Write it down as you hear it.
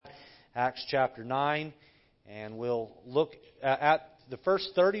Acts chapter 9, and we'll look at the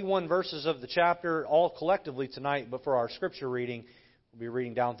first 31 verses of the chapter all collectively tonight, but for our scripture reading, we'll be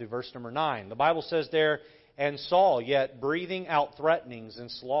reading down through verse number 9. The Bible says there, "And Saul, yet breathing out threatenings and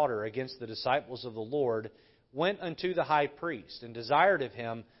slaughter against the disciples of the Lord, went unto the high priest, and desired of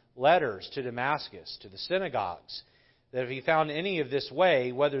him letters to Damascus, to the synagogues, that if he found any of this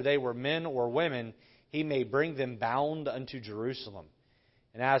way, whether they were men or women, he may bring them bound unto Jerusalem.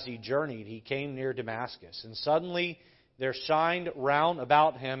 And as he journeyed, he came near Damascus. And suddenly there shined round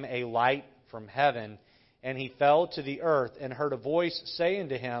about him a light from heaven. And he fell to the earth, and heard a voice saying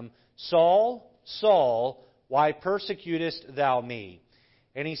to him, Saul, Saul, why persecutest thou me?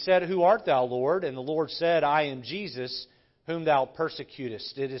 And he said, Who art thou, Lord? And the Lord said, I am Jesus, whom thou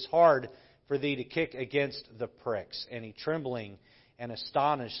persecutest. It is hard for thee to kick against the pricks. And he, trembling and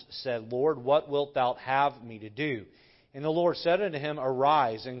astonished, said, Lord, what wilt thou have me to do? And the Lord said unto him,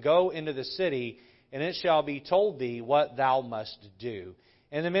 Arise, and go into the city, and it shall be told thee what thou must do.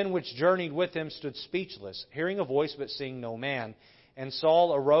 And the men which journeyed with him stood speechless, hearing a voice, but seeing no man. And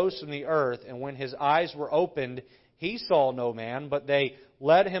Saul arose from the earth, and when his eyes were opened, he saw no man, but they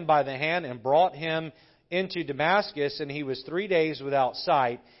led him by the hand and brought him into Damascus, and he was 3 days without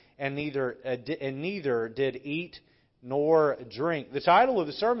sight, and neither did eat nor drink." The title of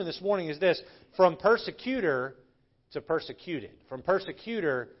the sermon this morning is this: From Persecutor to Persecuted. From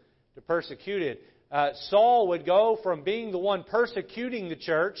Persecutor to Persecuted. Saul would go from being the one persecuting the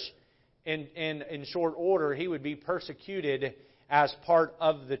church in short order. He would be persecuted as part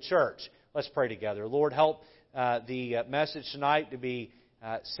of the church. Let's pray together. Lord, help the message tonight to be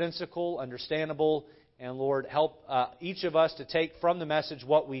sensical, understandable, and Lord, help each of us to take from the message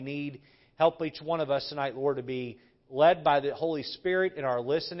what we need. Help each one of us tonight, Lord, to be led by the Holy Spirit in our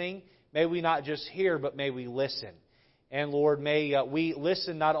listening. May we not just hear, but may we listen. And Lord, may we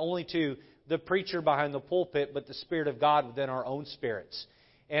listen not only to the preacher behind the pulpit, but the Spirit of God within our own spirits.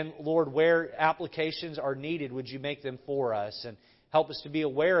 And Lord, where applications are needed, would you make them for us? And help us to be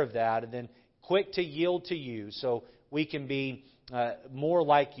aware of that, and then quick to yield to you so we can be more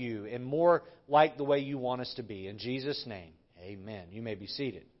like you and more like the way you want us to be. In Jesus' name, amen. You may be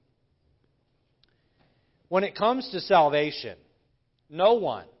seated. When it comes to salvation, no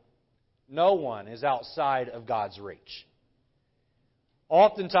one is outside of God's reach.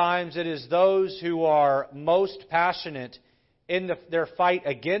 Oftentimes it is those who are most passionate in their fight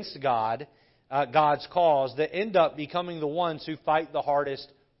against God, God's cause, that end up becoming the ones who fight the hardest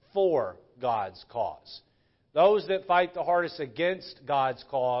for God's cause. Those that fight the hardest against God's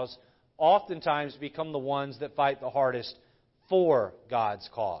cause oftentimes become the ones that fight the hardest for God's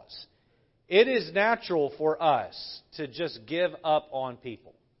cause. It is natural for us to just give up on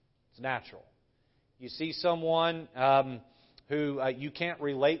people. It's natural. You see someone who you can't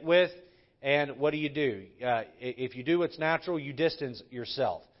relate with, and what do? If you do what's natural, you distance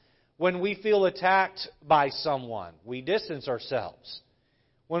yourself. When we feel attacked by someone, we distance ourselves.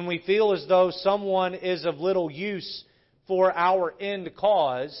 When we feel as though someone is of little use for our end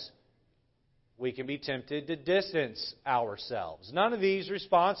cause, we can be tempted to distance ourselves. None of these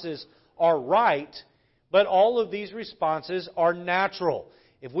responses are right, but all of these responses are natural.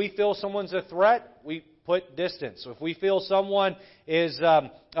 If we feel someone's a threat, we put distance. If we feel someone is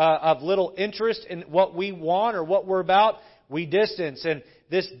of little interest in what we want or what we're about, we distance. And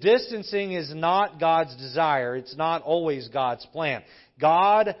this distancing is not God's desire. It's not always God's plan.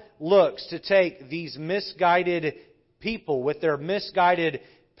 God looks to take these misguided people with their misguided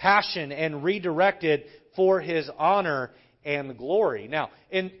passion and redirect it for His honor and glory. Now,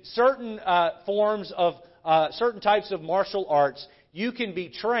 in certain forms of certain types of martial arts, you can be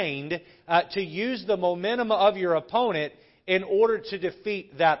trained to use the momentum of your opponent in order to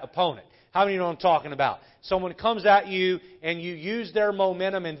defeat that opponent. How many know what I'm talking about? Someone comes at you and you use their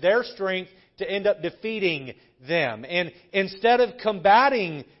momentum and their strength to end up defeating them. And instead of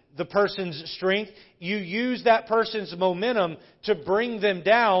combating the person's strength, you use that person's momentum to bring them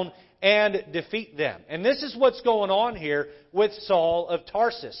down and defeat them. And this is what's going on here with Saul of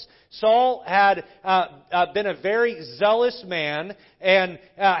Tarsus. Saul had been a very zealous man and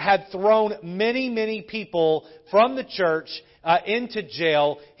had thrown many people from the church into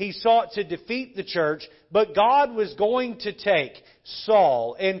jail. He sought to defeat the church, but God was going to take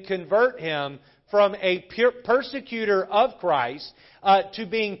Saul and convert him from a persecutor of Christ to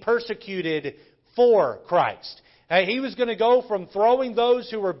being persecuted for Christ. He was going to go from throwing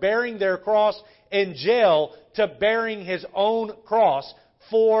those who were bearing their cross in jail to bearing His own cross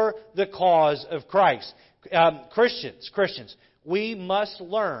for the cause of Christ. Christians, we must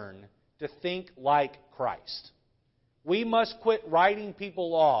learn to think like Christ. We must quit writing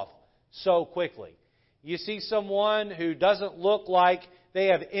people off so quickly. You see someone who doesn't look like they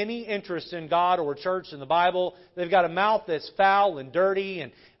have any interest in God or church and the Bible. They've got a mouth that's foul and dirty,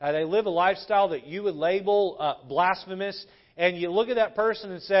 and they live a lifestyle that you would label blasphemous. And you look at that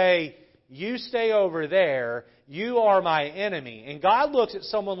person and say, you stay over there, you are my enemy. And God looks at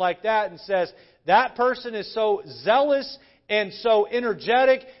someone like that and says, that person is so zealous and so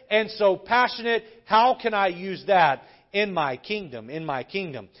energetic and so passionate. How can I use that in my kingdom? In my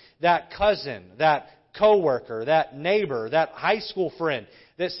kingdom. That cousin, that coworker, that neighbor, that high school friend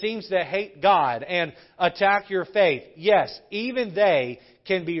that seems to hate God and attack your faith. Yes, even they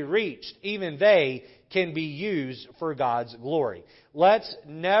can be reached. Even they can be used for God's glory. Let's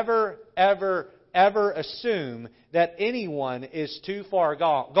never, ever, ever assume that anyone is too far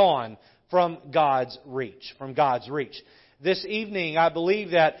gone from God's reach. From God's reach. This evening, I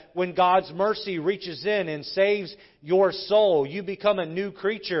believe that when God's mercy reaches in and saves your soul, you become a new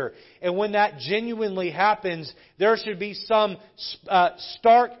creature. And when that genuinely happens, there should be some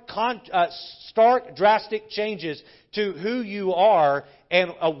stark, drastic changes to who you are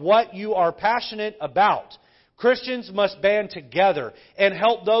and what you are passionate about. Christians must band together and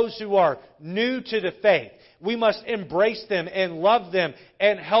help those who are new to the faith. We must embrace them and love them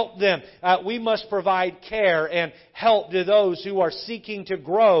and help them. We must provide care and help to those who are seeking to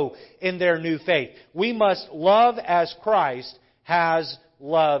grow in their new faith. We must love as Christ has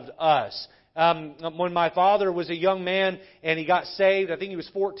loved us. When my father was a young man and he got saved, I think he was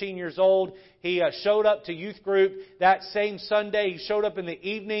 14 years old, he showed up to youth group that same Sunday. He showed up in the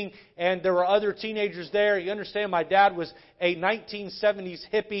evening and there were other teenagers there. You understand, my dad was a 1970s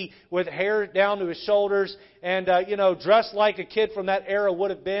hippie with hair down to his shoulders and, dressed like a kid from that era would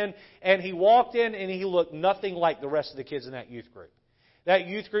have been. And he walked in and he looked nothing like the rest of the kids in that youth group. That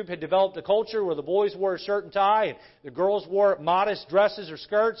youth group had developed a culture where the boys wore a shirt and tie and the girls wore modest dresses or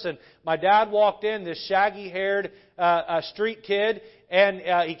skirts. And my dad walked in, this shaggy-haired street kid,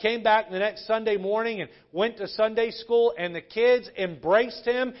 and he came back the next Sunday morning and went to Sunday school, and the kids embraced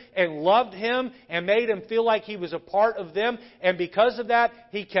him and loved him and made him feel like he was a part of them. And because of that,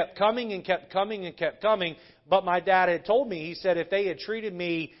 he kept coming and kept coming and kept coming. But my dad had told me, he said, if they had treated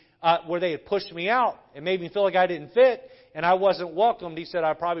me where they had pushed me out and made me feel like I didn't fit, and I wasn't welcomed, he said,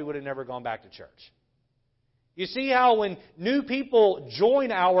 I probably would have never gone back to church. You see how when new people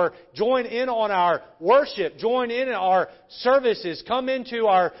join in on our worship, join in our services, come into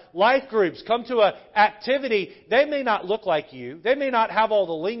our life groups, come to an activity, they may not look like you. They may not have all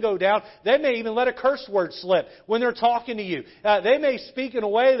the lingo down. They may even let a curse word slip when they're talking to you. They may speak in a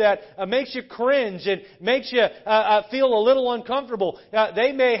way that makes you cringe and makes you feel a little uncomfortable.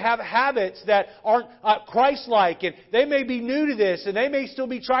 They may have habits that aren't Christ-like, and they may be new to this, and they may still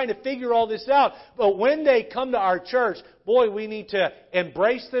be trying to figure all this out. But when they come to our church, boy, we need to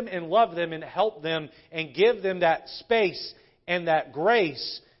embrace them and love them and help them and give them that space and that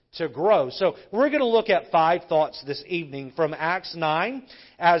grace to grow. So we're going to look at 5 thoughts this evening from Acts 9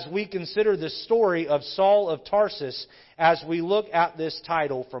 as we consider the story of Saul of Tarsus as we look at this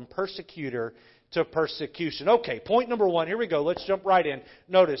title, From Persecutor to Persecution. Okay, point number 1. Here we go. Let's jump right in.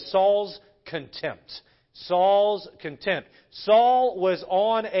 Notice Saul's contempt. Saul's contempt. Saul was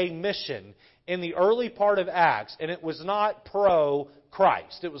on a mission in the early part of Acts, and it was not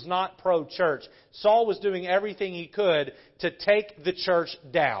pro-Christ. It was not pro-church. Saul was doing everything he could to take the church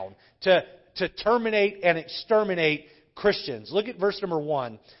down, to terminate and exterminate Christians. Look at verse number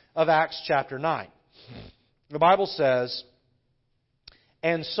 1 of Acts chapter 9. The Bible says,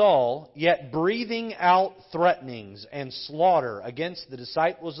 And Saul, yet breathing out threatenings and slaughter against the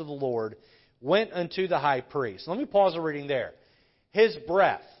disciples of the Lord, went unto the high priest. Let me pause the reading there. His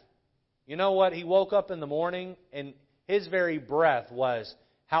breath. You know what? He woke up in the morning and his very breath was,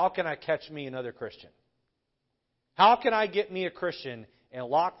 how can I catch me another Christian? How can I get me a Christian and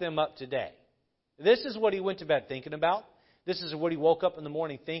lock them up today? This is what he went to bed thinking about. This is what he woke up in the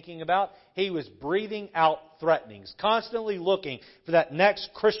morning thinking about. He was breathing out threatenings, constantly looking for that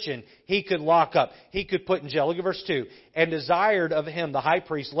next Christian he could lock up, he could put in jail. Look at verse 2. And desired of him the high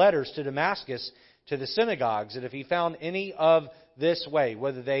priest letters to Damascus to the synagogues, that if he found any of this way,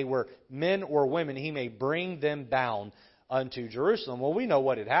 whether they were men or women, he may bring them bound unto Jerusalem. Well, we know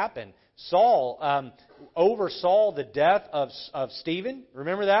what had happened. Saul oversaw the death of Stephen.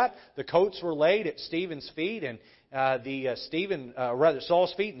 Remember that? The coats were laid at Stephen's feet, and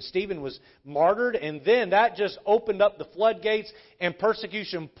Saul's feet, and Stephen was martyred. And then that just opened up the floodgates, and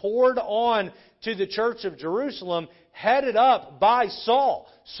persecution poured on to the church of Jerusalem, headed up by Saul.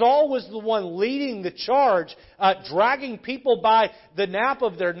 Saul was the one leading the charge, dragging people by the nape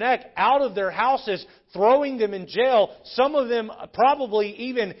of their neck out of their houses, throwing them in jail, some of them probably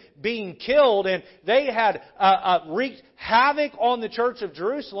even being killed. And they had wreaked havoc on the church of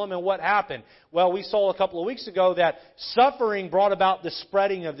Jerusalem. And what happened? Well, we saw a couple of weeks ago that suffering brought about the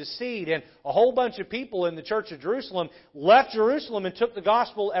spreading of the seed. And a whole bunch of people in the church of Jerusalem left Jerusalem and took the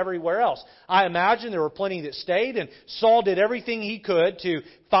gospel everywhere else. I imagine there were plenty that stayed, and Saul did everything he could to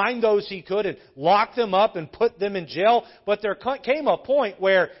find those he could and lock them up and put them in jail. But there came a point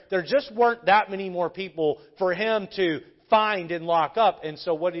where there just weren't that many more people for him to find and lock up. And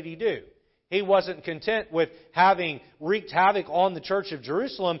so what did he do? He wasn't content with having wreaked havoc on the church of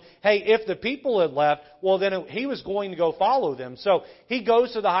Jerusalem. Hey, if the people had left, well, then he was going to go follow them. So he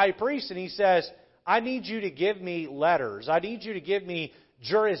goes to the high priest and he says, I need you to give me letters. I need you to give me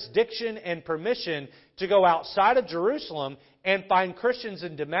jurisdiction and permission to go outside of Jerusalem and find Christians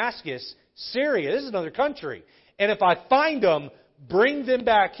in Damascus, Syria. This is another country. And if I find them, bring them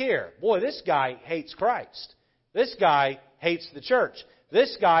back here. Boy, this guy hates Christ. This guy hates the church.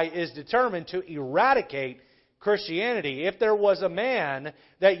 This guy is determined to eradicate Christianity. If there was a man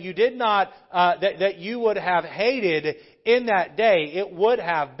that you did not, that you would have hated in that day, it would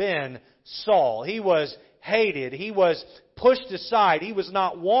have been Saul. He was hated. He was pushed aside. He was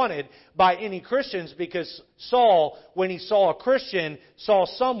not wanted by any Christians because Saul, when he saw a Christian, saw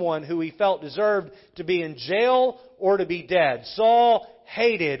someone who he felt deserved to be in jail or to be dead. Saul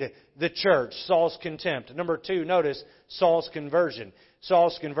hated the church. Saul's contempt. Number 2, notice Saul's conversion.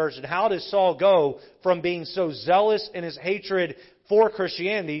 Saul's conversion. How does Saul go from being so zealous in his hatred for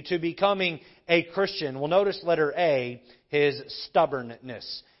Christianity to becoming a Christian? Well, notice letter A, his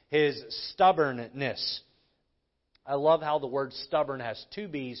stubbornness. His stubbornness. I love how the word stubborn has 2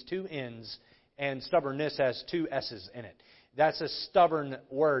 B's, 2 N's, and stubbornness has 2 S's in it. That's a stubborn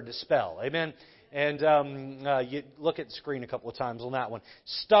word to spell. Amen? And you look at the screen a couple of times on that one.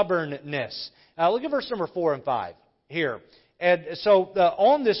 Stubbornness. Look at verse number 4 and 5 here. And so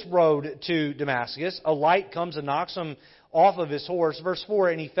on this road to Damascus, a light comes and knocks him off of his horse. Verse 4,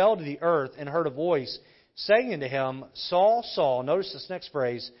 and he fell to the earth and heard a voice saying unto him, Saul, Saul, notice this next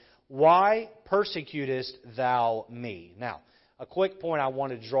phrase, why persecutest thou me? Now, a quick point I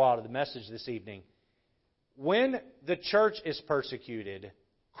want to draw out of the message this evening. When the church is persecuted,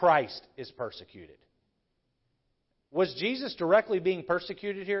 Christ is persecuted. Was Jesus directly being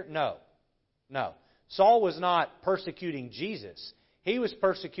persecuted here? No. No. Saul was not persecuting Jesus. He was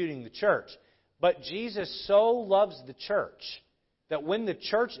persecuting the church. But Jesus so loves the church that when the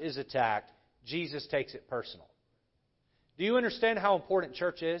church is attacked, Jesus takes it personal. Do you understand how important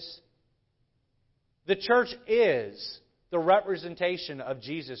church is? The church is the representation of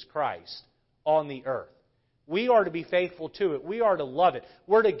Jesus Christ on the earth. We are to be faithful to it. We are to love it.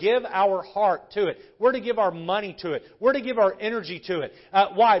 We're to give our heart to it. We're to give our money to it. We're to give our energy to it.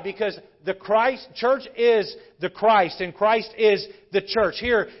 Why? Because the church is the Christ, and Christ is the church.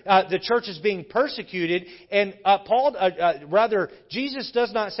 Here, the church is being persecuted, and Jesus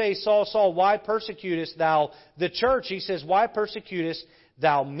does not say, Saul, Saul, why persecutest thou the church? He says, why persecutest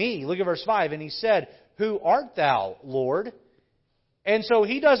thou me? Look at verse 5. And he said, who art thou, Lord? And so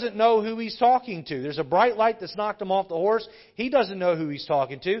he doesn't know who he's talking to. There's a bright light that's knocked him off the horse. He doesn't know who he's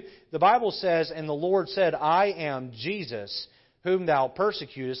talking to. The Bible says, and the Lord said, I am Jesus, whom thou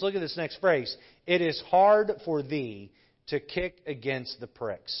persecutest. Look at this next phrase. It is hard for thee to kick against the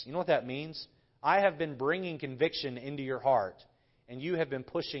pricks. You know what that means? I have been bringing conviction into your heart, and you have been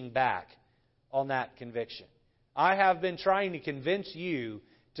pushing back on that conviction. I have been trying to convince you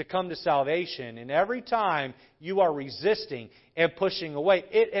to come to salvation, and every time you are resisting and pushing away,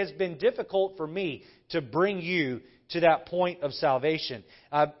 it has been difficult for me to bring you to that point of salvation.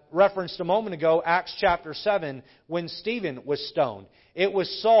 I referenced a moment ago Acts chapter 7 when Stephen was stoned. It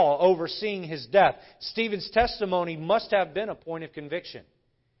was Saul overseeing his death. Stephen's testimony must have been a point of conviction.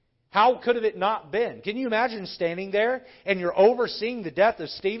 How could have it not been? Can you imagine standing there and you're overseeing the death of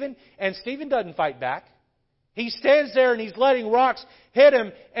Stephen, and Stephen doesn't fight back? He stands there and he's letting rocks hit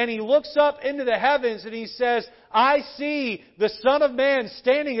him, and he looks up into the heavens and he says, I see the Son of Man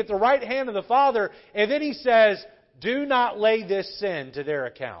standing at the right hand of the Father. And then he says, do not lay this sin to their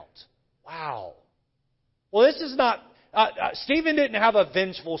account. Wow. Well, this is not... Stephen didn't have a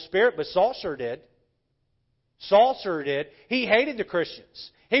vengeful spirit, but Saul sure did. Saul sure did. He hated the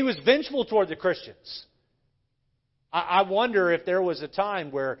Christians. He was vengeful toward the Christians. I wonder if there was a time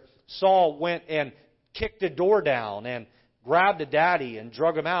where Saul went and kicked a door down and grabbed a daddy and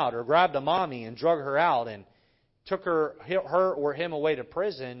drug him out, or grabbed a mommy and drug her out and took her or him away to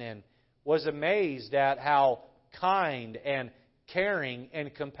prison and was amazed at how kind and caring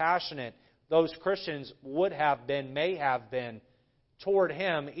and compassionate those Christians would have been, may have been, toward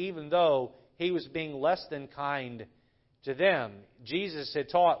him, even though he was being less than kind to them. Jesus had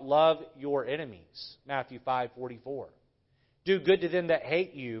taught, love your enemies, Matthew 5:44. Do good to them that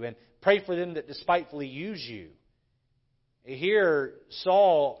hate you, and pray for them that despitefully use you. Here,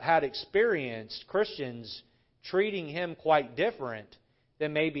 Saul had experienced Christians treating him quite different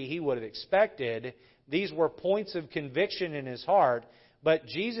than maybe he would have expected. These were points of conviction in his heart. But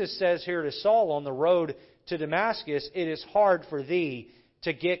Jesus says here to Saul on the road to Damascus, it is hard for thee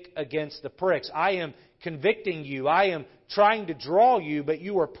to kick against the pricks. I am convicting you. I am trying to draw you, but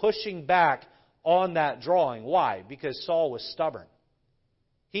you are pushing back on that drawing. Why? Because Saul was stubborn.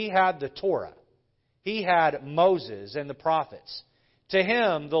 He had the Torah. He had Moses and the prophets. To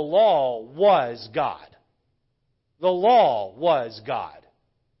him, the law was God. The law was God.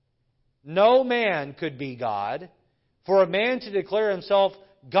 No man could be God. For a man to declare himself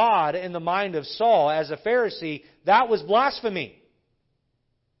God in the mind of Saul as a Pharisee, that was blasphemy.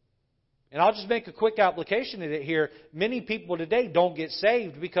 And I'll just make a quick application of it here. Many people today don't get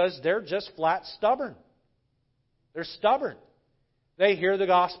saved because they're just flat stubborn. They're stubborn. They hear the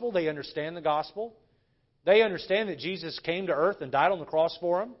gospel. They understand the gospel. They understand that Jesus came to earth and died on the cross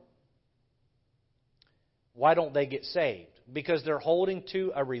for them. Why don't they get saved? Because they're holding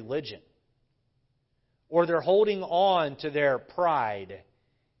to a religion. Or they're holding on to their pride,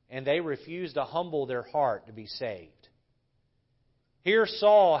 and they refuse to humble their heart to be saved. Here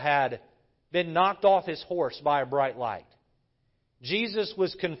Saul had been knocked off his horse by a bright light. Jesus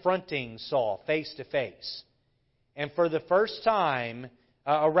was confronting Saul face to face. And for the first time,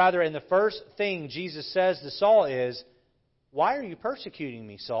 and the first thing Jesus says to Saul is, why are you persecuting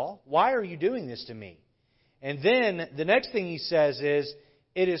me, Saul? Why are you doing this to me? And then the next thing he says is,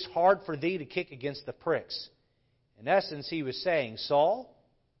 it is hard for thee to kick against the pricks. In essence, he was saying, Saul,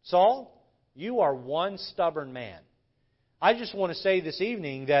 you are one stubborn man. I just want to say this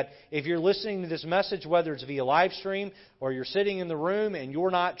evening that if you're listening to this message, whether it's via live stream or you're sitting in the room and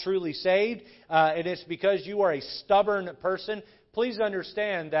you're not truly saved, and it's because you are a stubborn person, please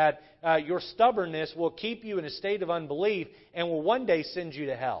understand that your stubbornness will keep you in a state of unbelief and will one day send you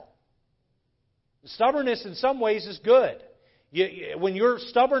to hell. Stubbornness in some ways is good. When you're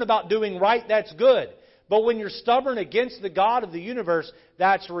stubborn about doing right, that's good. But when you're stubborn against the God of the universe,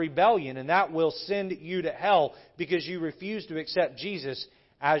 that's rebellion, and that will send you to hell because you refuse to accept Jesus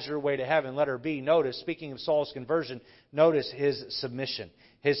as your way to heaven. Letter B, notice, speaking of Saul's conversion, notice his submission.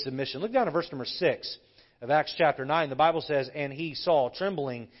 His submission. Look down at verse number 6 of Acts chapter 9. The Bible says, and he, Saul,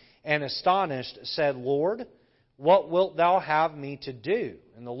 trembling and astonished, said, Lord, what wilt thou have me to do?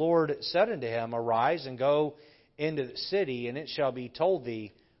 And the Lord said unto him, Arise and go into the city, and it shall be told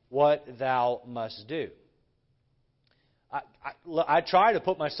thee what thou must do. I try to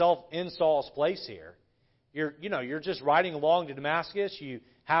put myself in Saul's place here. You're just riding along to Damascus. You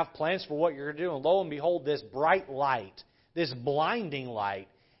have plans for what you're going to do, and lo and behold, this bright light, this blinding light,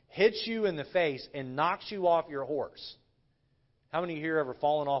 hits you in the face and knocks you off your horse. How many of you here ever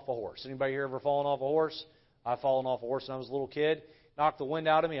fallen off a horse? Anybody here ever fallen off a horse? I've fallen off a horse when I was a little kid. Knocked the wind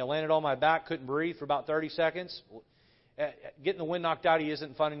out of me. I landed on my back, couldn't breathe for about 30 seconds. Getting the wind knocked out of you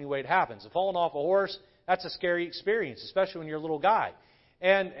isn't fun any way it happens. Falling off a horse, that's a scary experience, especially when you're a little guy.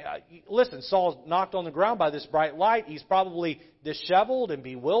 And listen, Saul's knocked on the ground by this bright light. He's probably disheveled and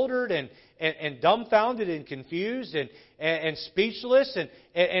bewildered and dumbfounded and confused and speechless.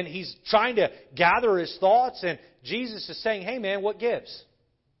 And he's trying to gather his thoughts. And Jesus is saying, hey man, what gives?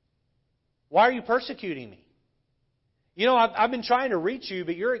 Why are you persecuting me? I've been trying to reach you,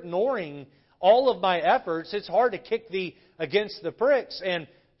 but you're ignoring all of my efforts. It's hard to kick thee against the pricks. And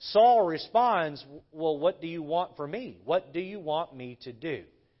Saul responds, well, what do you want from me? What do you want me to do?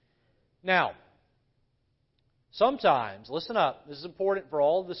 Now, sometimes, listen up, this is important for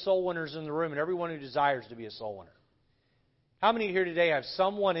all the soul winners in the room and everyone who desires to be a soul winner. How many here today have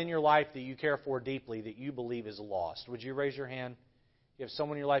someone in your life that you care for deeply that you believe is lost? Would you raise your hand? You have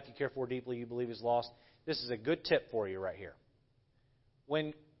someone in your life you care for deeply you believe is lost? This is a good tip for you right here.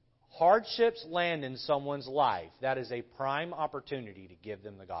 When hardships land in someone's life, that is a prime opportunity to give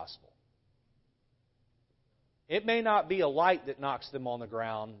them the gospel. It may not be a light that knocks them on the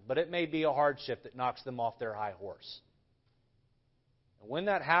ground, but it may be a hardship that knocks them off their high horse. And when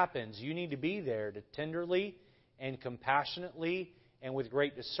that happens, you need to be there to tenderly and compassionately and with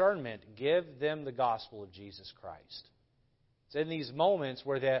great discernment give them the gospel of Jesus Christ. It's in these moments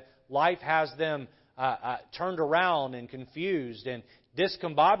where the life has them turned around and confused and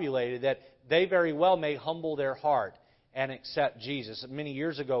discombobulated that they very well may humble their heart and accept Jesus. Many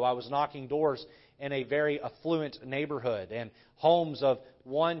years ago, I was knocking doors in a very affluent neighborhood, and homes of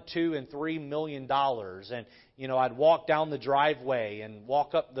 $1, $2, and $3 million. And, I'd walk down the driveway and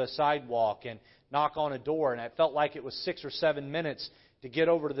walk up the sidewalk and knock on a door, and it felt like it was 6 or 7 minutes to get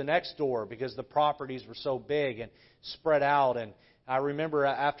over to the next door because the properties were so big and spread out. And I remember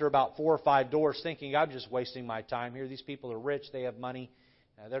after about 4 or 5 doors thinking, I'm just wasting my time here. These people are rich. They have money.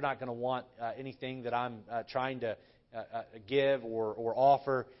 They're not going to want anything that I'm trying to give or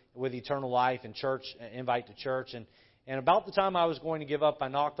offer with eternal life and church, invite to church. And about the time I was going to give up, I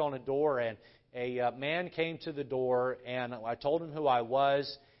knocked on a door, and a man came to the door, and I told him who I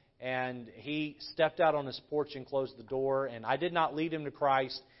was, and he stepped out on his porch and closed the door. And I did not lead him to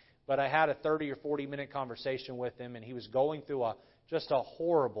Christ, but I had a 30 or 40-minute conversation with him, and he was going through just a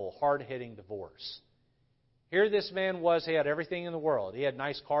horrible, hard-hitting divorce. Here this man was. He had everything in the world. He had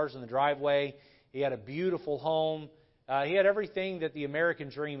nice cars in the driveway. He had a beautiful home. He had everything that the American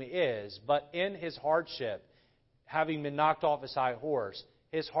dream is. But in his hardship, having been knocked off his high horse,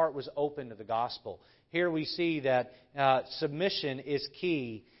 his heart was open to the gospel. Here we see that submission is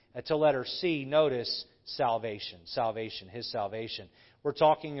key to letter C. Notice salvation. Salvation, his salvation. We're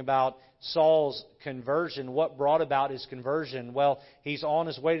talking about Saul's conversion. What brought about his conversion? Well, he's on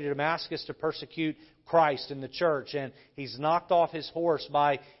his way to Damascus to persecute Christ in the church, and he's knocked off his horse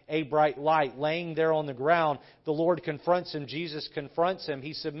by a bright light. Laying there on the ground, the Lord confronts him. Jesus confronts him.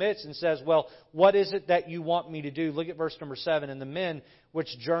 He submits and says, well, what is it that you want me to do? Look at verse number 7. And the men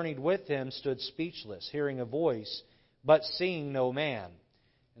which journeyed with him stood speechless, hearing a voice, but seeing no man.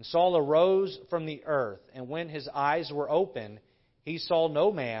 And Saul arose from the earth, and when his eyes were opened, he saw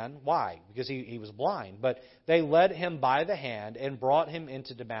no man. Why? Because he was blind. But they led him by the hand and brought him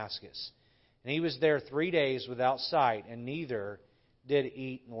into Damascus. And he was there 3 days without sight, and neither did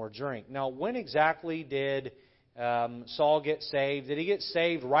eat nor drink. Now, when exactly did Saul get saved? Did he get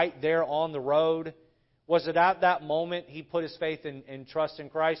saved right there on the road? Was it at that moment he put his faith and trust in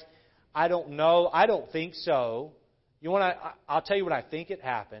Christ? I don't know. I don't think so. I'll tell you what I think it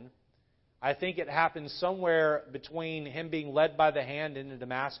happened. I think it happened somewhere between him being led by the hand into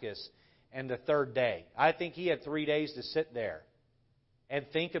Damascus and the third day. I think he had 3 days to sit there and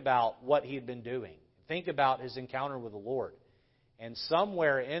think about what he had been doing. Think about his encounter with the Lord. And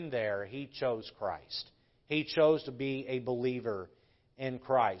somewhere in there, he chose Christ. He chose to be a believer in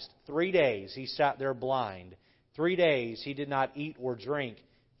Christ. 3 days he sat there blind. 3 days he did not eat or drink.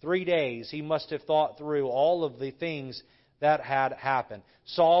 3 days he must have thought through all of the things that had happened.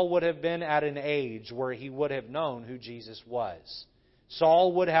 Saul would have been at an age where he would have known who Jesus was.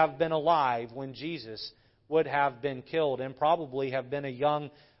 Saul would have been alive when Jesus would have been killed, and probably have been a young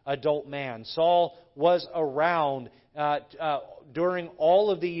adult man. Saul was around during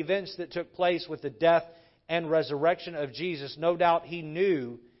all of the events that took place with the death and resurrection of Jesus. No doubt he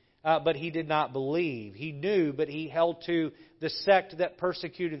knew, but he did not believe. He knew, but he held to the sect that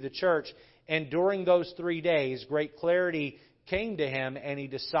persecuted the church. And during those 3 days, great clarity came to him, and he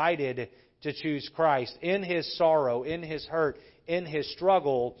decided to choose Christ. In his sorrow, in his hurt, in his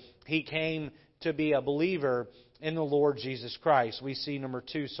struggle, he came to be a believer in the Lord Jesus Christ. We see, number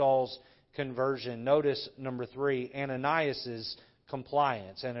 2, Saul's conversion. Notice, number 3, Ananias'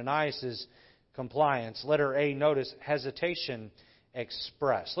 compliance. Ananias' compliance. Letter A, notice, hesitation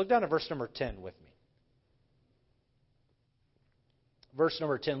expressed. Look down at verse number 10 with me. Verse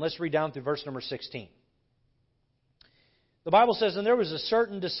number 10. Let's read down through verse number 16. The Bible says, and there was a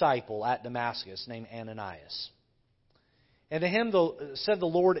certain disciple at Damascus named Ananias. And to him said the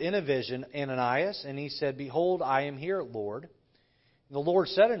Lord in a vision, Ananias. And he said, behold, I am here, Lord. And the Lord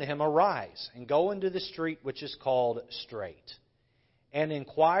said unto him, arise, and go into the street which is called Straight, and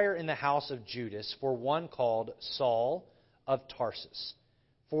inquire in the house of Judas for one called Saul of Tarsus.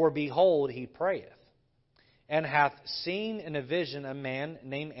 For behold, he prayeth, and hath seen in a vision a man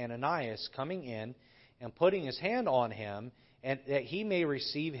named Ananias coming in, and putting his hand on him, and that he may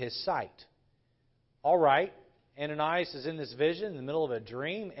receive his sight. All right, Ananias is in this vision in the middle of a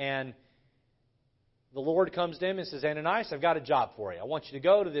dream, and the Lord comes to him and says, Ananias, I've got a job for you. I want you to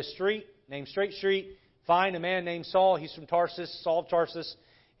go to this street named Straight Street, find a man named Saul. He's from Tarsus, Saul of Tarsus,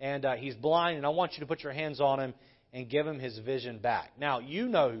 and he's blind, and I want you to put your hands on him and give him his vision back. Now, you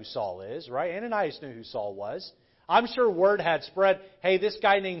know who Saul is, right? Ananias knew who Saul was. I'm sure word had spread, hey, this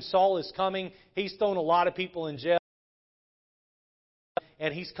guy named Saul is coming. He's thrown a lot of people in jail,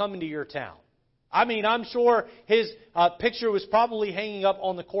 and he's coming to your town. I mean, I'm sure his picture was probably hanging up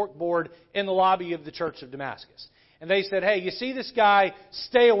on the corkboard in the lobby of the church of Damascus. And they said, hey, you see this guy?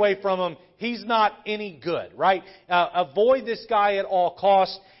 Stay away from him. He's not any good, right? Avoid this guy at all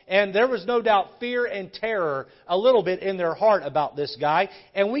costs. And there was no doubt fear and terror a little bit in their heart about this guy.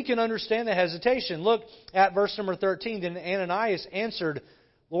 And we can understand the hesitation. Look at verse number 13. Then Ananias answered,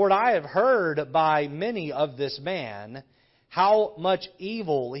 Lord, I have heard by many of this man how much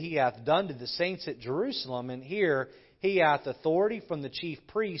evil he hath done to the saints at Jerusalem. And here he hath authority from the chief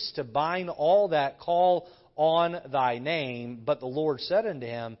priests to bind all that call on thy name. But the Lord said unto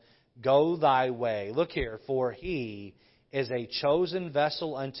him, Go thy way. Look here, for he is a chosen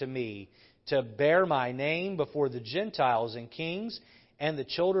vessel unto me to bear my name before the Gentiles and kings and the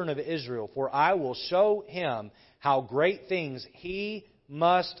children of Israel. For I will show him how great things he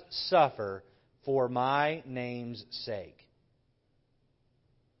must suffer for my name's sake.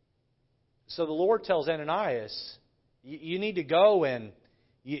 So the Lord tells Ananias, you need to go and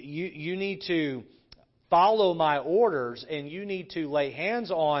you need to follow my orders, and you need to lay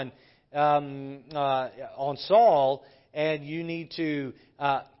hands on Saul, and you need to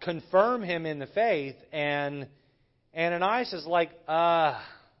confirm him in the faith. And Ananias is like, that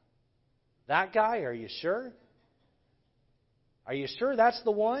guy, are you sure? Are you sure that's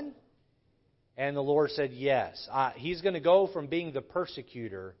the one? And the Lord said, yes. He's going to go from being the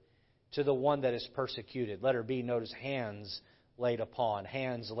persecutor to the one that is persecuted. Letter B, notice hands laid upon.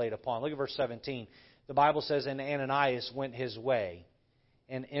 Hands laid upon. Look at verse 17. The Bible says, And Ananias went his way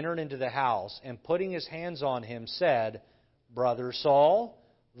and entered into the house, and putting his hands on him, said, Brother Saul,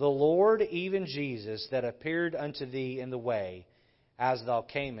 the Lord, even Jesus, that appeared unto thee in the way, as thou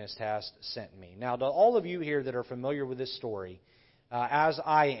camest, hast sent me. Now, to all of you here that are familiar with this story, as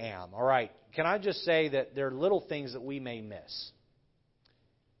I am, all right, can I just say that there are little things that we may miss?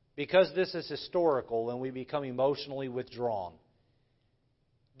 Because this is historical and we become emotionally withdrawn.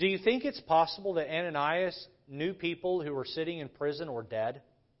 Do you think it's possible that Ananias knew people who were sitting in prison or dead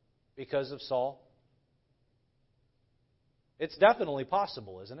because of Saul? It's definitely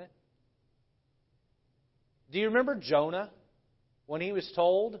possible, isn't it? Do you remember Jonah when he was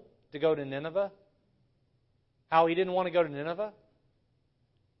told to go to Nineveh? How he didn't want to go to Nineveh?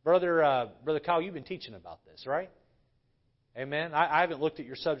 Brother Kyle, you've been teaching about this, right? Amen. I haven't looked at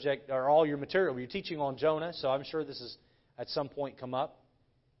your subject or all your material. You're teaching on Jonah, so I'm sure this has at some point come up.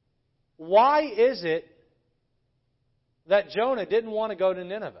 Why is it that Jonah didn't want to go to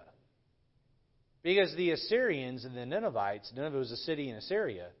Nineveh? Because the Assyrians and the Ninevites, Nineveh was a city in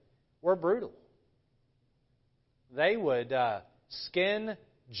Assyria, were brutal. They would skin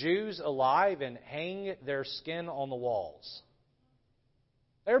Jews alive and hang their skin on the walls.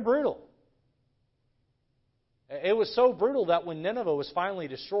 They're brutal. It was so brutal that when Nineveh was finally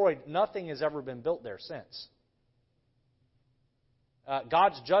destroyed, nothing has ever been built there since.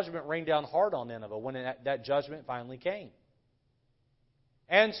 God's judgment rained down hard on Nineveh when that judgment finally came.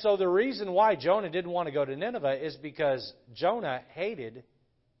 And so the reason why Jonah didn't want to go to Nineveh is because Jonah hated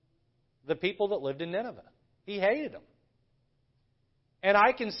the people that lived in Nineveh. He hated them. And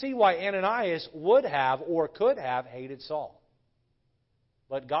I can see why Ananias would have or could have hated Saul.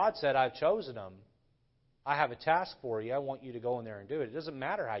 But God said, I've chosen him. I have a task for you. I want you to go in there and do it. It doesn't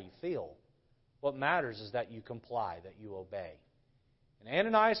matter how you feel. What matters is that you comply, that you obey. And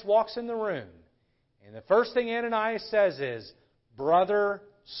Ananias walks in the room. And the first thing Ananias says is, Brother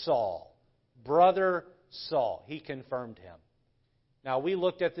Saul. Brother Saul. He confirmed him. Now, we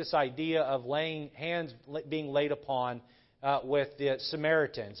looked at this idea of laying hands being laid upon with the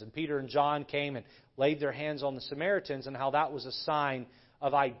Samaritans. And Peter and John came and laid their hands on the Samaritans, and how that was a sign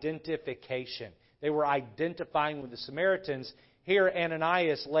of identification. They were identifying with the Samaritans. Here,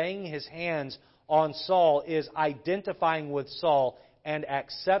 Ananias laying his hands on Saul is identifying with Saul and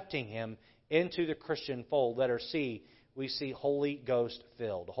accepting him into the Christian fold. Letter C, we see Holy Ghost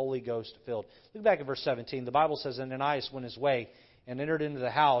filled. Holy Ghost filled. Look back at verse 17. The Bible says, Ananias went his way and entered into the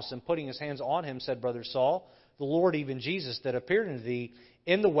house, and putting his hands on him, said, Brother Saul, the Lord, even Jesus, that appeared unto thee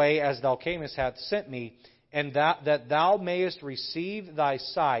in the way as thou camest, hath sent me, and that thou mayest receive thy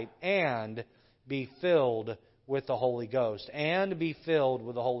sight and be filled with the Holy Ghost. And be filled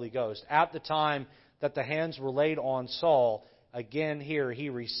with the Holy Ghost. At the time that the hands were laid on Saul, again here, he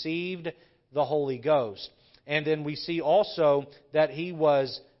received the Holy Ghost. And then we see also that he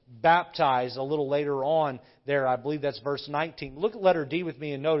was baptized a little later on there. I believe that's verse 19. Look at letter D with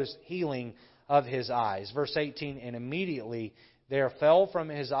me and notice healing of his eyes. Verse 18, and immediately there fell from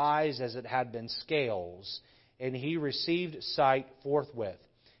his eyes as it had been scales, and he received sight forthwith,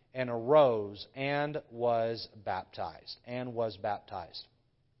 and arose and was baptized. And was baptized.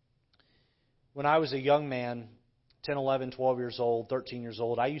 When I was a young man, 10, 11, 12 years old, 13 years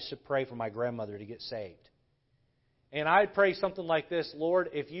old, I used to pray for my grandmother to get saved. And I'd pray something like this, Lord,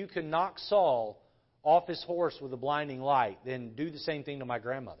 if you can knock Saul off his horse with a blinding light, then do the same thing to my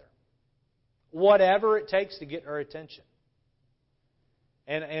grandmother. Whatever it takes to get her attention.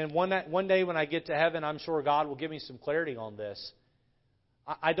 And one day when I get to heaven, I'm sure God will give me some clarity on this.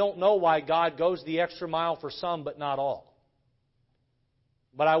 I don't know why God goes the extra mile for some, but not all.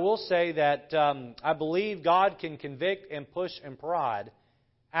 But I will say that I believe God can convict and push and prod.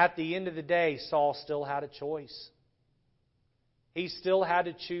 At the end of the day, Saul still had a choice. He still had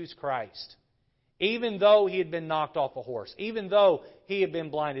to choose Christ. Even though he had been knocked off a horse, even though he had been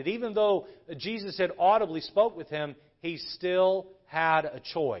blinded, even though Jesus had audibly spoke with him, he still had a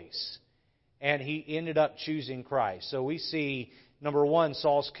choice. And he ended up choosing Christ. So we see, number 1,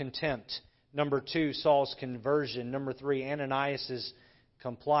 Saul's contempt. Number 2, Saul's conversion. Number 3, Ananias'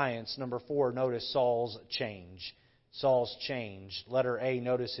 compliance. Number 4, notice Saul's change. Saul's change. Letter A,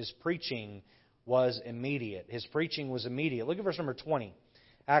 notice his preaching was immediate. His preaching was immediate. Look at verse number 20.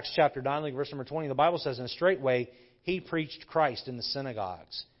 Acts chapter 9, look at verse number 20. The Bible says, and straightway he preached Christ in the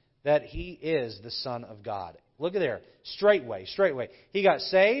synagogues, that he is the Son of God. Look at there. Straightway. He got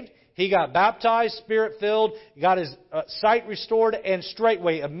saved. He got baptized, Spirit-filled, got his sight restored, and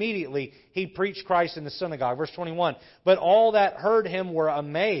straightway, immediately, he preached Christ in the synagogue. Verse 21. But all that heard him were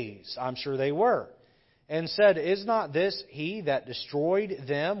amazed. I'm sure they were. And said, is not this he that destroyed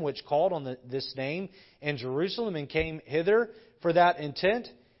them which called on this name in Jerusalem and came hither for that intent,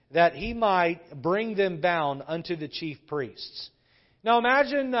 that he might bring them bound unto the chief priests? Now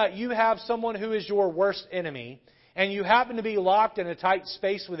imagine that you have someone who is your worst enemy, and you happen to be locked in a tight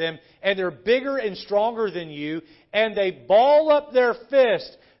space with them, and they're bigger and stronger than you, and they ball up their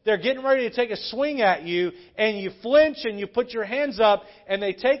fist. They're getting ready to take a swing at you, and you flinch and you put your hands up, and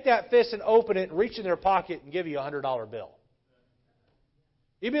they take that fist and open it and reach in their pocket and give you a $100 bill.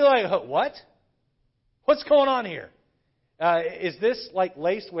 You'd be like, what? What's going on here? Is this like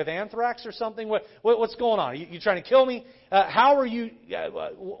laced with anthrax or something? What's going on? You trying to kill me? How are you?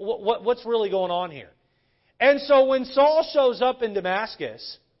 What's really going on here? And so when Saul shows up in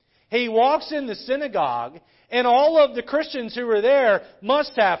Damascus, he walks in the synagogue, and all of the Christians who were there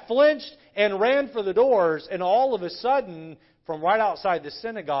must have flinched and ran for the doors. And all of a sudden, from right outside the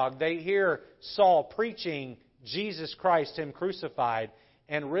synagogue, they hear Saul preaching Jesus Christ, Him crucified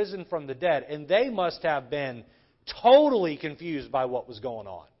and risen from the dead. And they must have been totally confused by what was going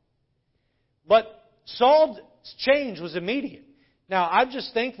on. But Saul's change was immediate. Now, I'm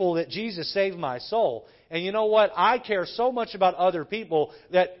just thankful that Jesus saved my soul. And you know what? I care so much about other people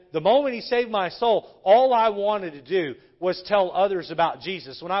that the moment He saved my soul, all I wanted to do was tell others about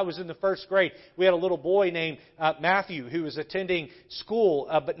Jesus. When I was in the first grade, we had a little boy named Matthew who was attending school,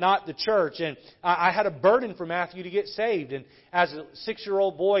 but not the church. And I had a burden for Matthew to get saved. And as a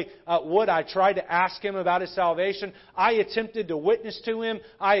 6-year-old boy I tried to ask him about his salvation. I attempted to witness to him.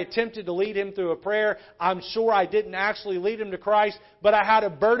 I attempted to lead him through a prayer. I'm sure I didn't actually lead him to Christ, but I had a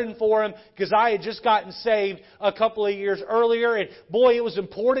burden for him because I had just gotten saved a couple of years earlier. And boy, it was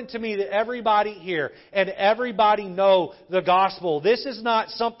important to me that everybody here and everybody know the gospel. This is not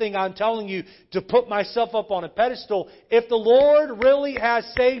something I'm telling you to put myself up on a pedestal. If the Lord really has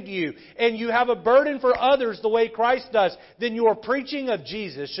saved you and you have a burden for others the way Christ does, then your preaching of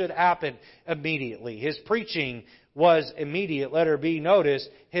Jesus should happen immediately. His preaching was immediate. Letter B, notice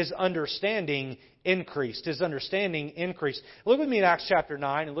his understanding increased. His understanding increased. Look with me in Acts chapter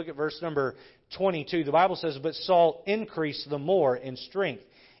 9 and look at verse number 22. The Bible says, but Saul increased the more in strength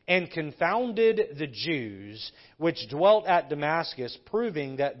and confounded the Jews which dwelt at Damascus,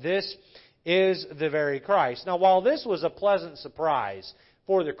 proving that this is the very Christ. Now, while this was a pleasant surprise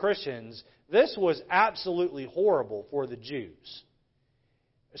for the Christians, this was absolutely horrible for the Jews.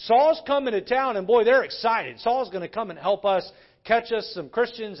 Saul's coming to town, and boy, they're excited. Saul's going to come and help us, catch us some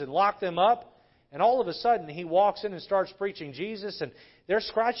Christians and lock them up. And all of a sudden, he walks in and starts preaching Jesus, and they're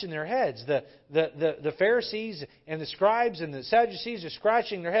scratching their heads. The Pharisees and the scribes and the Sadducees are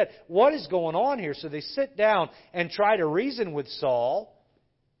scratching their head. What is going on here? So they sit down and try to reason with Saul.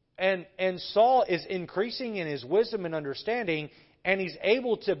 And Saul is increasing in his wisdom and understanding, and he's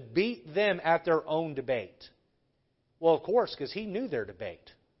able to beat them at their own debate. Well, of course, because he knew their debate.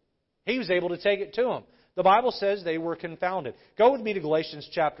 He was able to take it to them. The Bible says they were confounded. Go with me to Galatians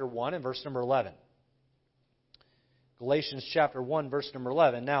chapter 1 and verse number 11. Galatians chapter 1, verse number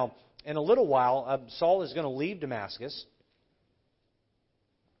 11. Now, in a little while, Saul is going to leave Damascus.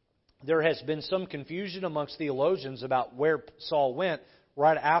 There has been some confusion amongst theologians about where Saul went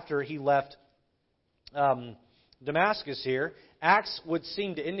right after he left Damascus here. Acts would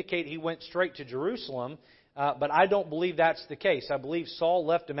seem to indicate he went straight to Jerusalem, but I don't believe that's the case. I believe Saul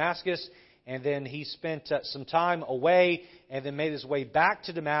left Damascus and then he spent some time away, and then made his way back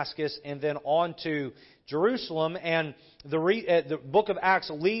to Damascus, and then on to Jerusalem. And the book of Acts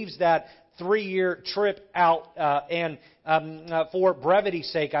leaves that 3-year trip out, and for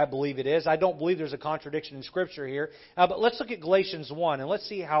brevity's sake, I believe it is. I don't believe there's a contradiction in Scripture here. But let's look at Galatians 1, and let's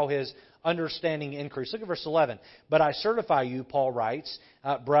see how his understanding increased. Look at verse 11. But I certify you, Paul writes,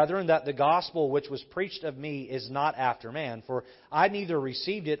 brethren, that the gospel which was preached of me is not after man. For I neither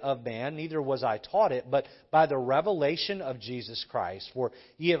received it of man, neither was I taught it, but by the revelation of Jesus Christ. For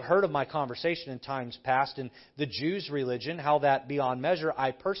ye have heard of my conversation in times past in the Jews' religion, how that beyond measure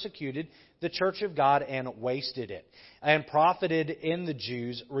I persecuted the church of God and wasted it, and profited in the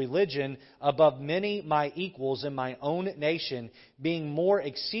Jews' religion above many my equals in my own nation, being more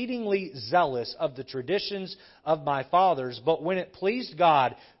exceedingly zealous of the traditions of my fathers. But when it pleased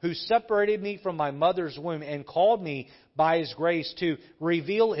God, who separated me from my mother's womb and called me by His grace to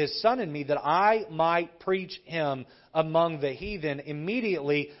reveal His Son in me, that I might preach Him among the heathen,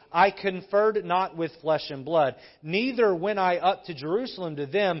 immediately I conferred not with flesh and blood, neither went I up to Jerusalem to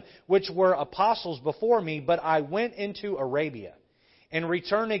them which were apostles before me, but I went into Arabia, and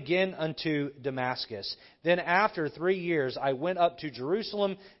returned again unto Damascus. Then after 3 years I went up to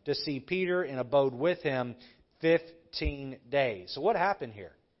Jerusalem to see Peter, and abode with him 15 days. So what happened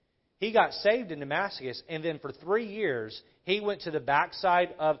here? He got saved in Damascus, and then for 3 years he went to the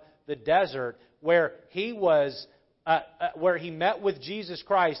backside of the desert where he was, where he met with Jesus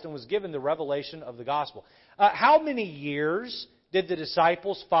Christ and was given the revelation of the gospel. How many years did the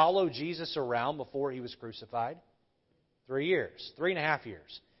disciples follow Jesus around before He was crucified? 3 years, 3.5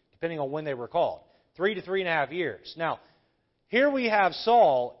 years, depending on when they were called. 3 to 3.5 years. Now, here we have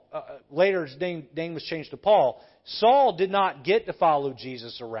Saul. Later his name was changed to Paul. Saul did not get to follow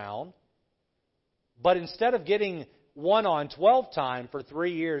Jesus around, but instead of getting 1-on-12 time for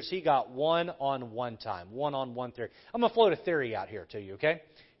 3 years, he got 1-on-1 time, 1-on-1 theory. I'm going to float a theory out here to you, okay?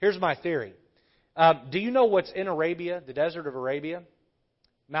 Here's my theory. Do you know what's in Arabia, the desert of Arabia?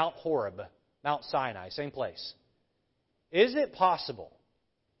 Mount Horeb, Mount Sinai, same place. Is it possible?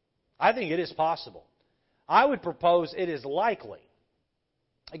 I think it is possible. I would propose it is likely.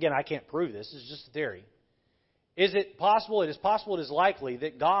 Again, I can't prove this. This is just a theory. Is it possible? It is possible, it is likely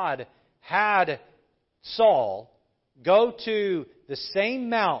that God had Saul go to the same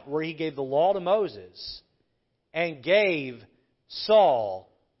mount where He gave the law to Moses and gave Saul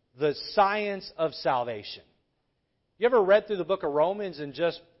the science of salvation. You ever read through the book of Romans and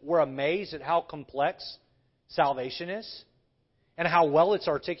just were amazed at how complex salvation is and how well it's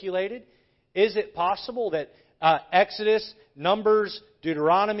articulated? Is it possible that Exodus, Numbers,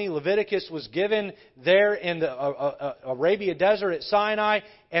 Deuteronomy, Leviticus was given there in the Arabia desert at Sinai,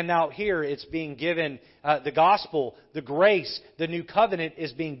 and now here it's being given, the gospel, the grace, the new covenant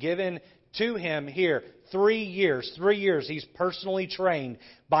is being given to him here. 3 years. 3 years he's personally trained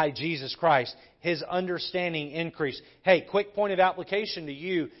by Jesus Christ. His understanding increased. Hey, quick point of application to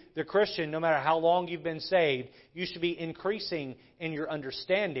you, the Christian, no matter how long you've been saved, you should be increasing in your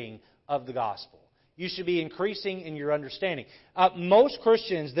understanding of the gospel. You should be increasing in your understanding. Most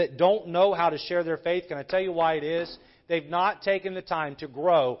Christians that don't know how to share their faith, can I tell you why it is? They've not taken the time to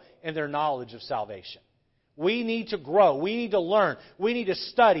grow in their knowledge of salvation. We need to grow. We need to learn. We need to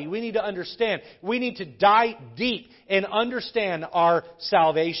study. We need to understand. We need to dive deep and understand our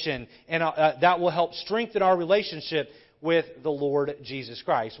salvation. And that will help strengthen our relationship with the Lord Jesus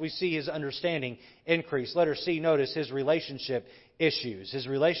Christ. We see his understanding increase. Letter C, notice his relationship issues. His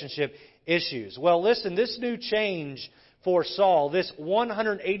relationship issues. Well, listen, this new change for Saul, this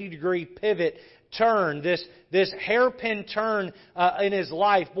 180-degree pivot turn, this hairpin turn in his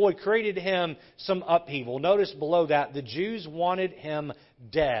life, boy, created him some upheaval. Notice below that, the Jews wanted him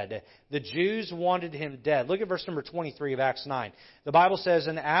dead. The Jews wanted him dead. Look at verse number 23 of Acts 9. The Bible says,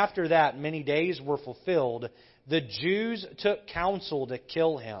 and after that many days were fulfilled, the Jews took counsel to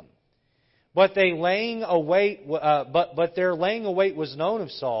kill him. But their laying await was known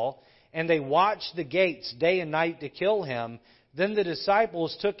of Saul, and they watched the gates day and night to kill him. Then the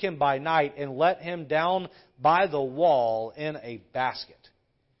disciples took him by night and let him down by the wall in a basket.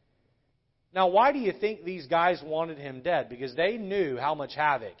 Now, why do you think these guys wanted him dead? Because they knew how much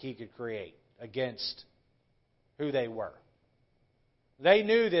havoc he could create against who they were. They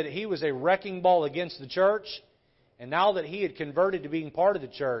knew that he was a wrecking ball against the church, and now that he had converted to being part of the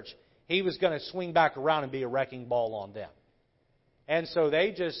church, he was going to swing back around and be a wrecking ball on them. And so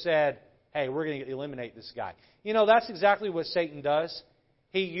they just said, hey, we're going to eliminate this guy. You know, that's exactly what Satan does.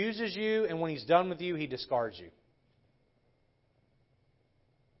 He uses you, and when he's done with you, he discards you.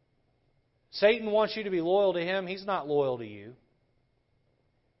 Satan wants you to be loyal to him. He's not loyal to you.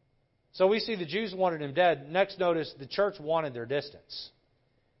 So we see the Jews wanted him dead. Next, notice the church wanted their distance.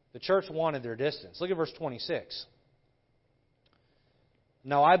 The church wanted their distance. Look at verse 26.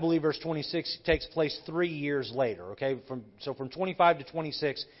 Now, I believe verse 26 takes place 3 years later. Okay, from 25 to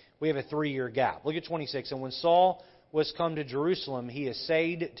 26, we have a 3-year gap. Look at 26. And when Saul was come to Jerusalem, he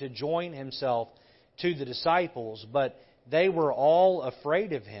essayed to join himself to the disciples, but they were all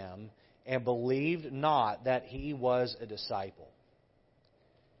afraid of him and believed not that he was a disciple.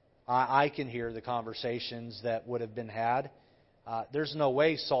 I can hear the conversations that would have been had. There's no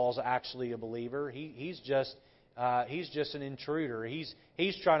way Saul's actually a believer. He's just an intruder. He's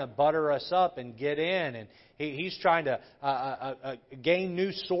trying to butter us up and get in, and he's trying to gain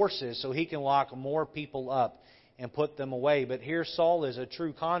new sources so he can lock more people up and put them away. But here Saul is a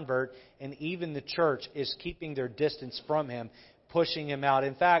true convert, and even the church is keeping their distance from him, pushing him out.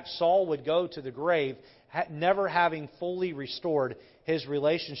 In fact, Saul would go to the grave never having fully restored his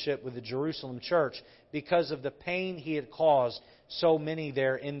relationship with the Jerusalem church because of the pain he had caused so many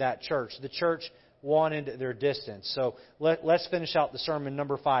there in that church. The church wanted their distance. So let's finish out the sermon.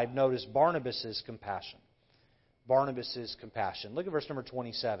 Number 5, notice Barnabas' compassion. Barnabas' compassion. Look at verse number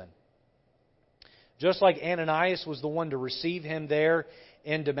 27. Just like Ananias was the one to receive him there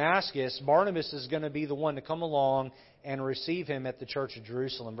in Damascus, Barnabas is going to be the one to come along and receive him at the church of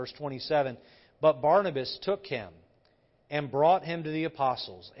Jerusalem. Verse 27, but Barnabas took him and brought him to the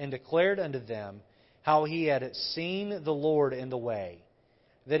apostles and declared unto them how he had seen the Lord in the way,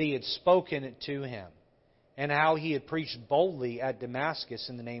 that he had spoken to him, and how he had preached boldly at Damascus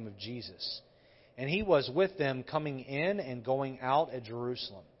in the name of Jesus. And he was with them coming in and going out at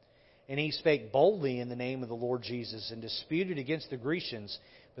Jerusalem. And he spake boldly in the name of the Lord Jesus, and disputed against the Grecians,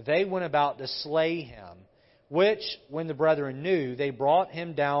 but they went about to slay him, which, when the brethren knew, they brought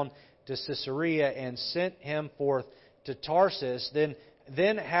him down to Caesarea and sent him forth to Tarsus.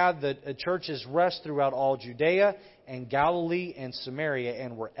 Then had the churches rest throughout all Judea and Galilee and Samaria,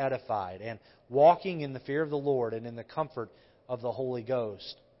 and were edified, and walking in the fear of the Lord and in the comfort of the Holy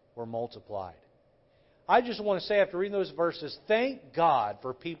Ghost were multiplied. I just want to say, after reading those verses, thank God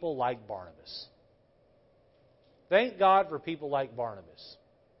for people like Barnabas. Thank God for people like Barnabas.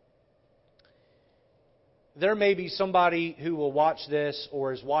 There may be somebody who will watch this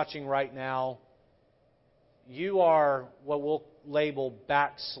or is watching right now. You are what we'll label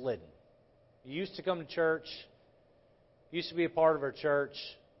backslidden. You used to come to church, used to be a part of our church,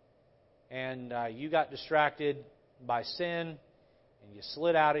 and you got distracted by sin, and you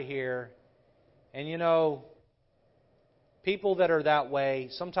slid out of here. And you know, people that are that way,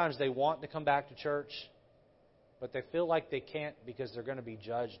 sometimes they want to come back to church, but they feel like they can't because they're going to be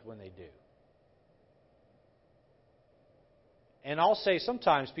judged when they do. And I'll say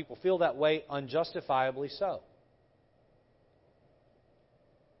sometimes people feel that way unjustifiably so.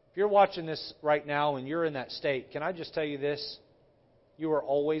 If you're watching this right now and you're in that state, can I just tell you this? You are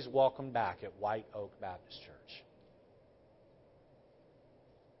always welcome back at White Oak Baptist Church.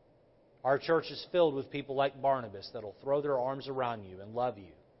 Our church is filled with people like Barnabas that will throw their arms around you and love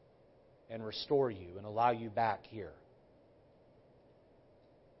you and restore you and allow you back here.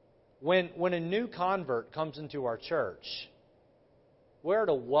 When a new convert comes into our church, we're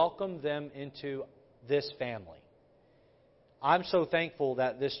to welcome them into this family. I'm so thankful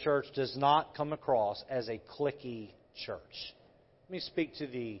that this church does not come across as a cliquey church. Let me speak to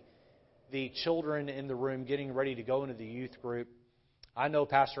the children in the room getting ready to go into the youth group. I know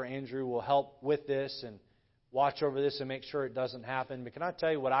Pastor Andrew will help with this and watch over this and make sure it doesn't happen. But can I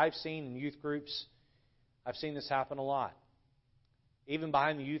tell you what I've seen in youth groups? I've seen this happen a lot. Even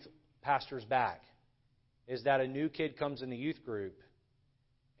behind the youth pastor's back, is that a new kid comes in the youth group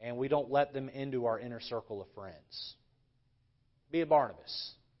and we don't let them into our inner circle of friends. Be a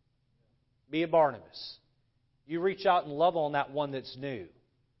Barnabas. Be a Barnabas. You reach out and love on that one that's new.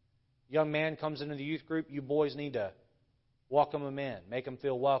 Young man comes into the youth group, you boys need to welcome him in, make him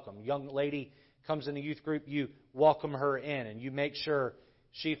feel welcome. Young lady comes in the youth group, you welcome her in, and you make sure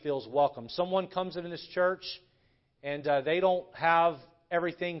she feels welcome. Someone comes into this church and they don't have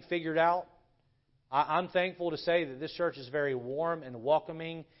everything figured out. I'm thankful to say that this church is very warm and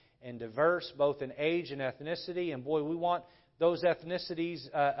welcoming and diverse, both in age and ethnicity. And boy, we want those ethnicities,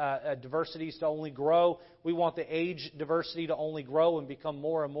 diversities to only grow. We want the age diversity to only grow and become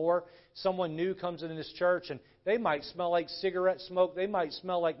more and more. Someone new comes into this church and they might smell like cigarette smoke. They might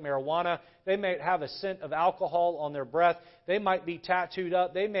smell like marijuana. They may have a scent of alcohol on their breath. They might be tattooed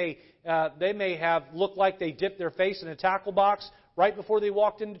up. They may have look like they dipped their face in a tackle box right before they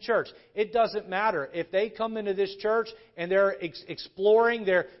walked into church. It doesn't matter. If they come into this church and they're exploring,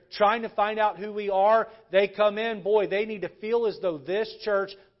 they're trying to find out who we are, they come in, boy, they need to feel as though this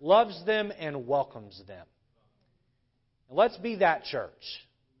church loves them and welcomes them. And let's be that church.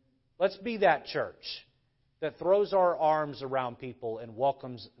 Let's be that church that throws our arms around people and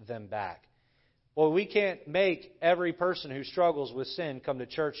welcomes them back. Well, we can't make every person who struggles with sin come to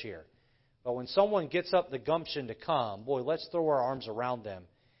church here. But when someone gets up the gumption to come, boy, let's throw our arms around them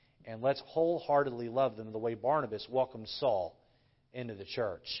and let's wholeheartedly love them the way Barnabas welcomed Saul into the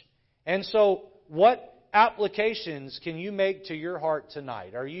church. And so, what applications can you make to your heart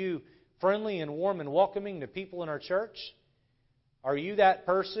tonight? Are you friendly and warm and welcoming to people in our church? Are you that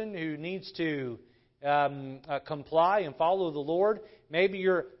person who needs to comply and follow the Lord? Maybe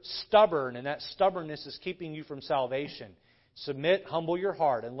you're stubborn and that stubbornness is keeping you from salvation. Submit, humble your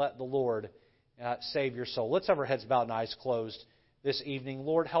heart, and let the Lord save your soul. Let's have our heads bowed and eyes closed this evening.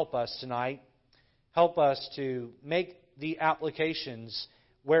 Lord, help us tonight. Help us to make the applications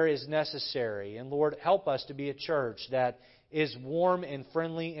where is necessary. And Lord, help us to be a church that is warm and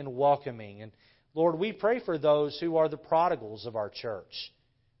friendly and welcoming. And Lord, we pray for those who are the prodigals of our church,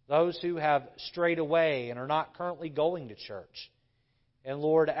 those who have strayed away and are not currently going to church. And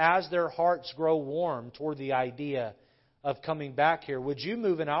Lord, as their hearts grow warm toward the idea of coming back here, would you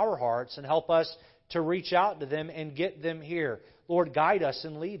move in our hearts and help us to reach out to them and get them here? Lord, guide us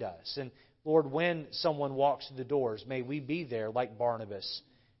and lead us. And Lord, when someone walks through the doors, may we be there like Barnabas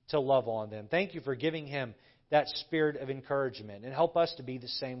to love on them. Thank you for giving him that spirit of encouragement, and help us to be the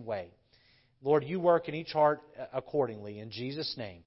same way. Lord, you work in each heart accordingly. In Jesus' name.